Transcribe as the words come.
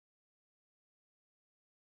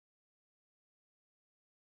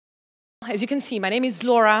As you can see, my name is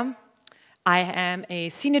Laura. I am a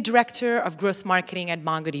Senior Director of Growth Marketing at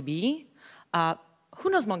MongoDB. Who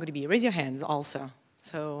knows MongoDB? Raise your hands also.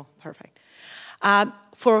 So, perfect.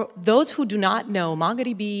 For those who do not know,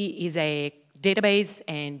 MongoDB is a database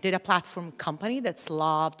and data platform company that's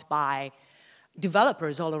loved by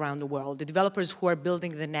developers all around the world, the developers who are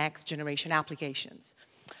building the next generation applications.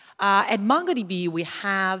 At MongoDB, we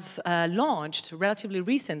have launched relatively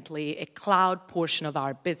recently a cloud portion of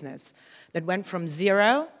our business that went from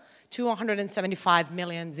 0 to 175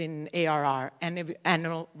 million in ARR,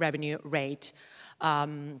 annual revenue rate.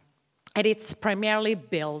 And it's primarily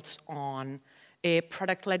built on a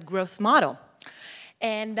product-led growth model.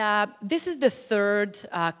 And this is the third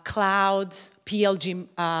cloud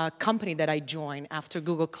PLG company that I joined after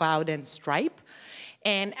Google Cloud and Stripe.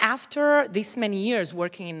 And after this many years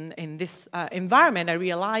working in this environment, I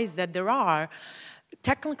realized that there are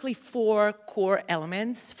technically 4 core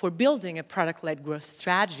elements for building a product-led growth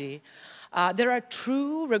strategy that are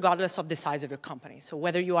true regardless of the size of your company. So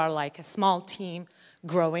whether you are like a small team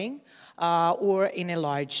growing or in a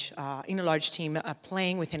large team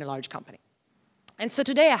playing within a large company. And so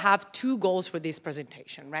today I have 2 goals for this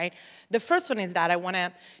presentation, right? The first one is that I want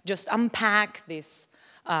to just unpack this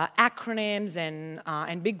acronyms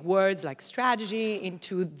and big words like strategy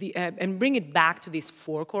into and bring it back to these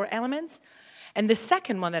 4 core elements. And the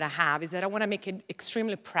second one that I have is that I want to make it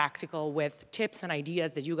extremely practical with tips and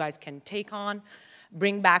ideas that you guys can take on,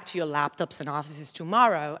 bring back to your laptops and offices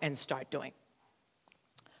tomorrow, and start doing.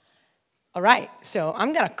 All right, so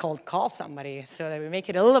I'm going to cold call somebody so that we make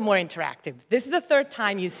it a little more interactive. This is the 3rd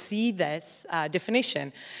time you see this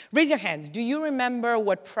definition. Raise your hands. Do you remember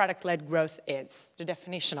what product-led growth is, the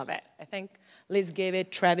definition of it? I think Liz gave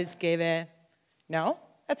it, Travis gave it. No?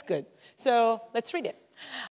 That's good. So let's read it.